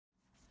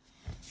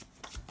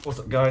What's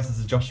up guys, this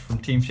is Josh from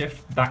Team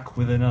Shift, back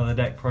with another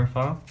deck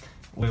profile.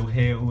 We're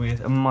here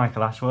with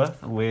Michael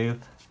Ashworth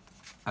with...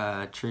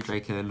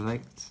 Draco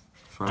Invoked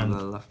from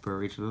the Loughborough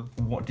Regional.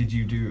 What did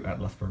you do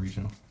at Loughborough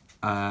Regional?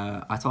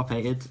 I top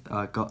 8'd,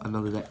 I got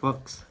another deck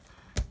box.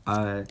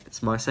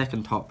 It's my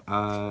second top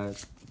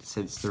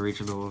since the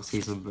regional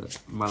season, but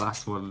my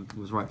last one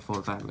was right before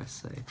the ban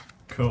list, so...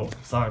 Cool,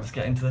 so let's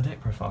get into the deck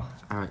profile.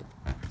 Alright,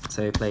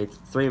 so we played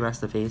 3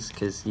 Masterpiece,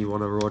 because you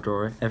want to raw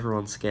draw it.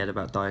 Everyone's scared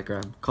about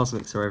Diagram.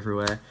 Cosmics are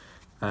everywhere.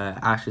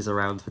 Ash is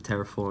around for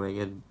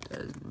terraforming, and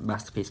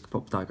Masterpiece can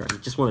pop Diagram. You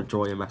just want to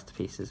draw your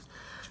Masterpieces.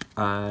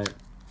 2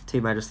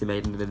 Majesty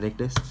Maiden and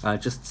Ignis.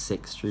 Just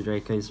 6 True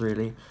Dracos,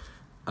 really.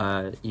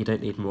 You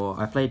don't need more.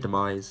 I played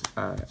Demise,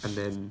 and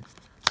then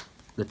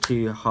the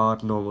 2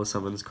 hard normal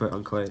summons, quote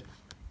unquote.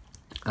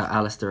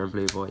 Alistair and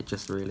Blue Boy,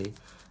 just really.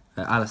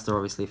 Alistair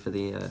obviously for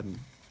the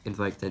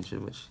Invoked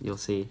engine, which you'll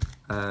see,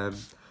 and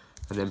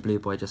then Blue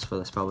Boy just for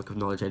the Spellbook of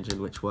Knowledge engine,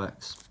 which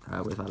works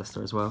with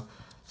Alistair as well.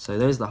 So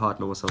those are the hard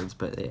normal summons,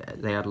 but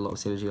they add a lot of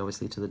synergy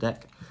obviously to the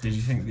deck. Did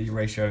you think the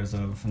ratios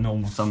of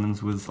normal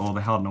summons or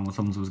the hard normal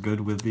summons was good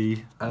with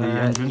the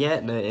engine? Yeah,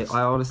 no,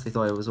 I honestly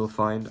thought it was all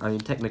fine. I mean,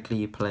 technically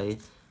you play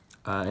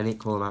an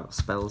equal amount of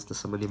spells to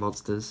summon your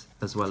monsters,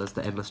 as well as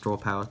the endless draw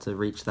power to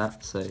reach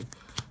that, so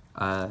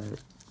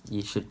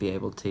you should be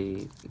able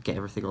to get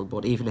everything on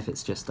board, even if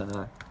it's just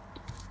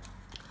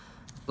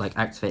like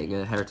activating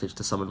a heritage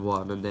to summon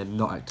one and then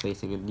not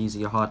activating and using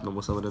your hard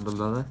normal summon on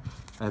another,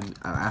 and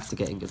after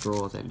getting a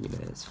draw, then you know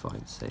it's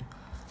fine. So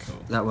cool.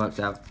 That worked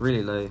out.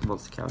 Really low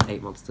monster count,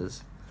 8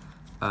 monsters.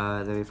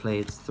 Then we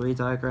played 3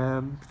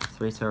 Diagram,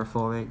 3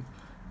 Terraforming,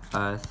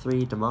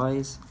 3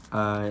 Demise.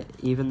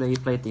 Even though you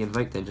played the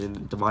Invoked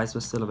engine, Demise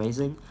was still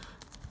amazing.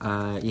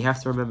 You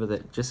have to remember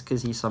that just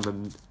because you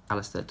summoned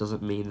Alistair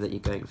doesn't mean that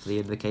you're going for the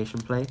invocation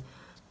play.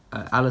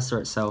 Alistair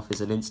itself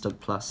is an instant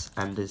plus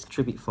and is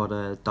tribute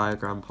fodder,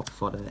 diagram pop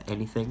fodder,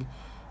 anything.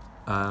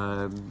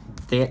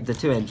 The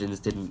 2 engines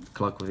didn't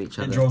clog with each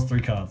other. It draws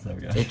 3 cards, there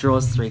we go. It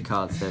draws 3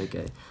 cards, there we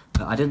go.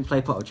 I didn't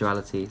play Pot of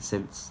Duality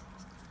since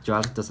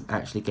Duality doesn't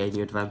actually gain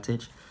you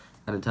advantage,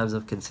 and in terms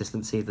of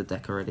consistency, the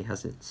deck already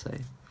has it, so...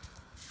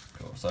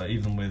 Cool, so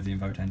even with the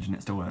Invoked engine,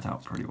 it still worked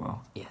out pretty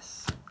well.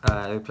 Yes.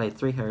 We played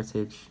 3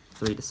 Heritage,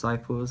 3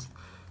 Disciples.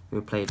 We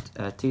played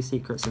 2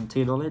 Secrets and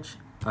 2 Knowledge.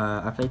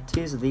 I played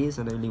 2s of these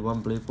and only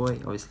 1 Blue Boy,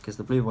 obviously because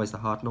the Blue Boy is the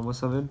hard normal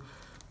summon,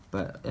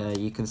 but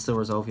you can still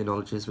resolve your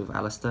knowledges with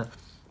Alistair,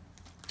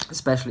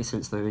 especially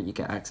since the moment you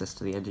get access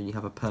to the engine, you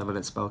have a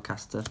permanent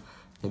spellcaster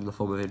in the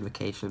form of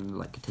invocation,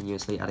 like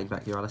continuously adding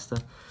back your Alistair.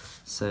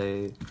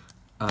 So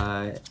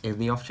in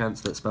the off chance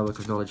that Spellbook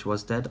of Knowledge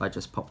was dead, I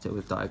just popped it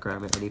with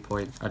Diagram at any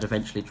point. I'd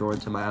eventually draw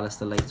into my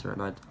Alistair later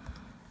and I'd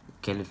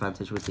gain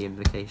advantage with the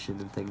invocation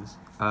and things.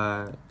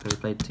 We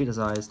played 2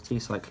 Desires, 2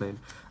 Cyclone.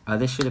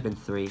 This should have been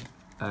 3.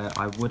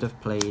 I would have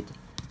played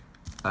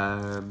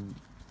a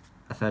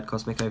 3rd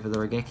Cosmic over the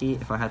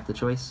Regeki if I had the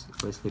choice,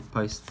 obviously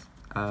post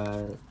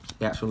the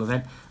actual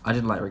event. I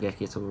didn't like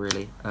Regeki at all,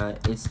 really.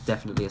 It's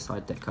definitely a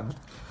side deck card.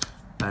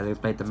 We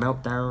played the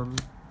Meltdown,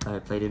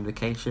 played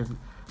Invocation.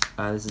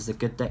 This is a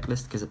good deck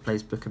list because it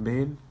plays Book of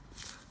Moon.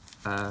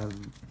 So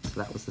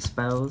that was the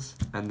spells,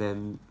 and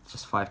then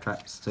just 5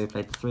 traps. So we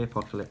played the 3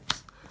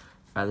 Apocalypse,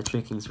 the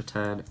True King's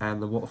Return, and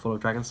the Waterfall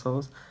of Dragon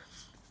Souls.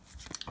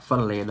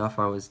 Funnily enough,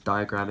 I was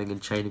diagramming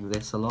and chaining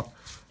this a lot,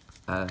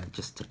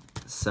 just to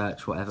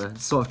search whatever,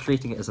 sort of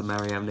treating it as a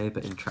Mariamne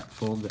but in trap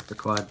form that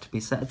required to be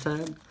set a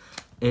turn.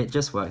 It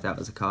just worked out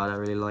as a card, I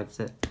really liked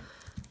it.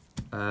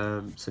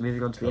 So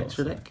moving on to the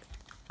extra deck.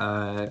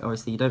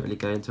 Obviously you don't really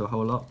go into a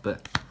whole lot,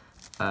 but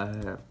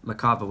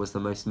Macabre was the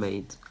most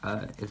made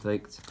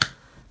invoked.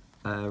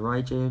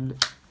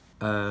 Raijin,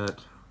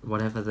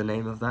 whatever the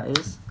name of that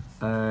is,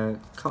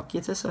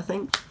 Cocytus, I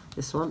think,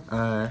 this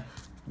one.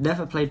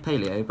 Never played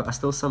Paleo, but I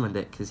still summoned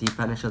it because you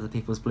banish other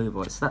people's Blue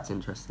Boys, so that's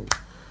interesting.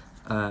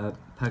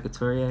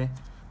 Purgatorio.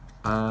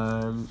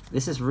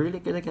 This is really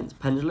good against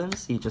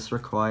Pendulums. You just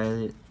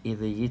require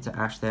either you to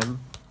ash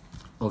them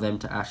or them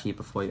to ash you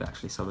before you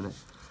actually summon it.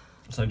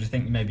 So do you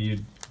think maybe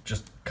you'd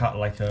just cut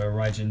like a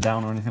Raijin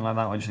down or anything like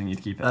that, or do you think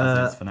you'd keep it as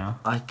it is for now?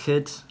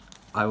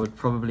 I would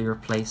probably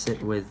replace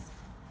it with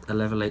a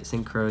level 8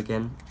 Synchro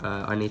again.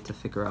 I need to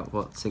figure out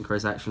what Synchro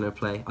is actually going to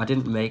play. I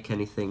didn't make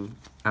anything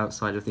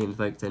outside of the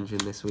Invoked engine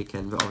this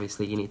weekend, but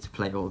obviously you need to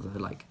play all the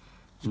like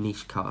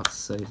niche cards.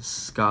 So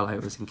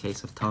Scarlight was in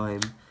case of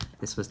time,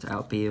 this was to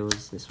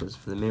outbeals, this was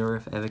for the mirror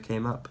if it ever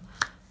came up,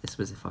 this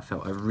was if I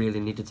felt I really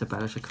needed to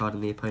banish a card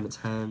in the opponent's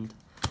hand,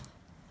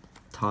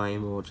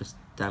 time or just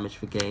damage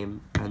for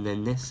game, and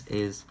then this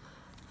is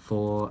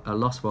for a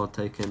Lost World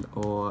token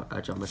or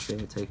a Geometry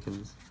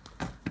tokens.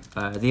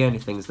 The only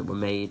things that were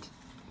made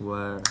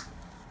were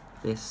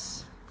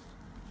this,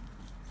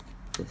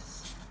 and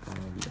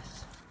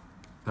this.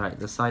 Alright,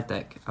 the side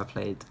deck I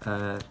played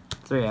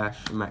 3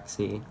 Ash,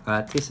 Maxi,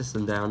 2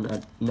 System Down.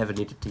 I never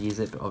needed to use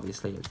it, but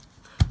obviously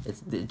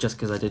it's just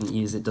because I didn't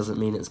use it doesn't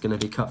mean it's going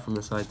to be cut from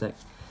the side deck.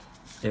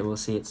 It will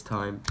see its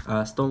time.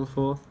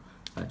 Stormforth,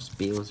 just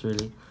Beals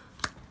really.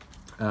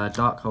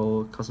 Dark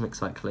Hole, Cosmic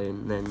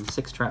Cyclone, then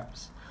 6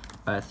 traps,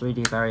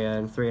 3D barrier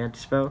and 3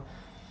 anti-spell.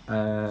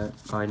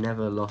 I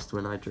never lost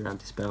when I drew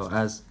anti-spell,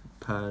 as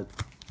per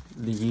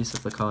the use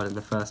of the card in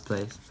the first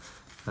place.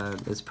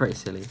 It's pretty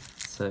silly.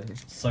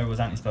 So was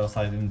anti-spell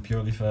sided in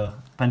purely for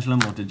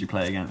Pendulum, or did you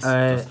play against?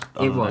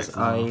 It was.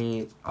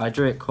 I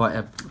drew it quite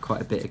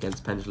a bit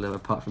against Pendulum,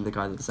 apart from the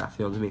guy that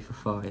Zaphioned me for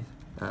 5.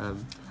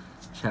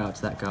 Shout out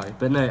to that guy.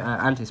 But no,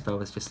 anti-spell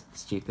was just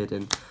stupid,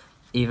 and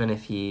even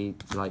if you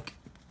like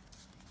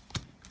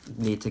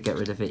need to get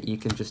rid of it, you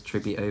can just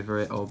tribute over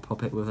it or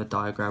pop it with a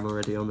diagram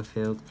already on the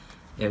field.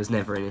 It was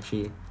never an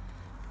issue.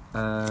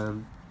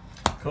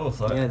 Cool.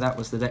 So yeah, that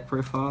was the deck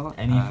profile.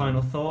 Any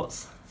final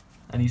thoughts?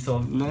 Any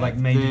sort of like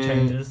major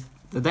changes?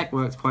 The deck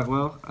works quite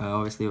well.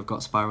 Obviously, we've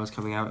got spirals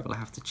coming out. It will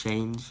have to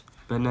change.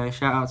 But no,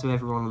 shout out to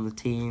everyone on the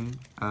team.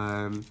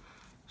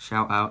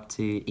 Shout out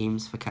to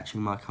Eames for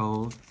catching my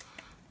cold.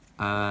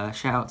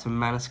 Shout out to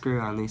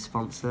Manascrew, our new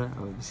sponsor.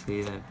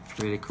 Obviously, they're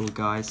really cool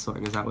guys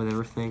sorting us out with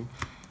everything.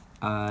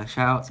 Shout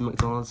out to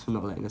McDonald's for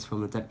not letting us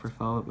film the deck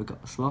profile, but we got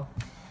the slot.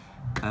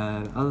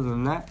 Other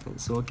than that,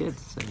 it's all good.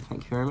 So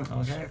thank you very much.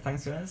 Okay,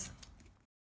 thanks guys.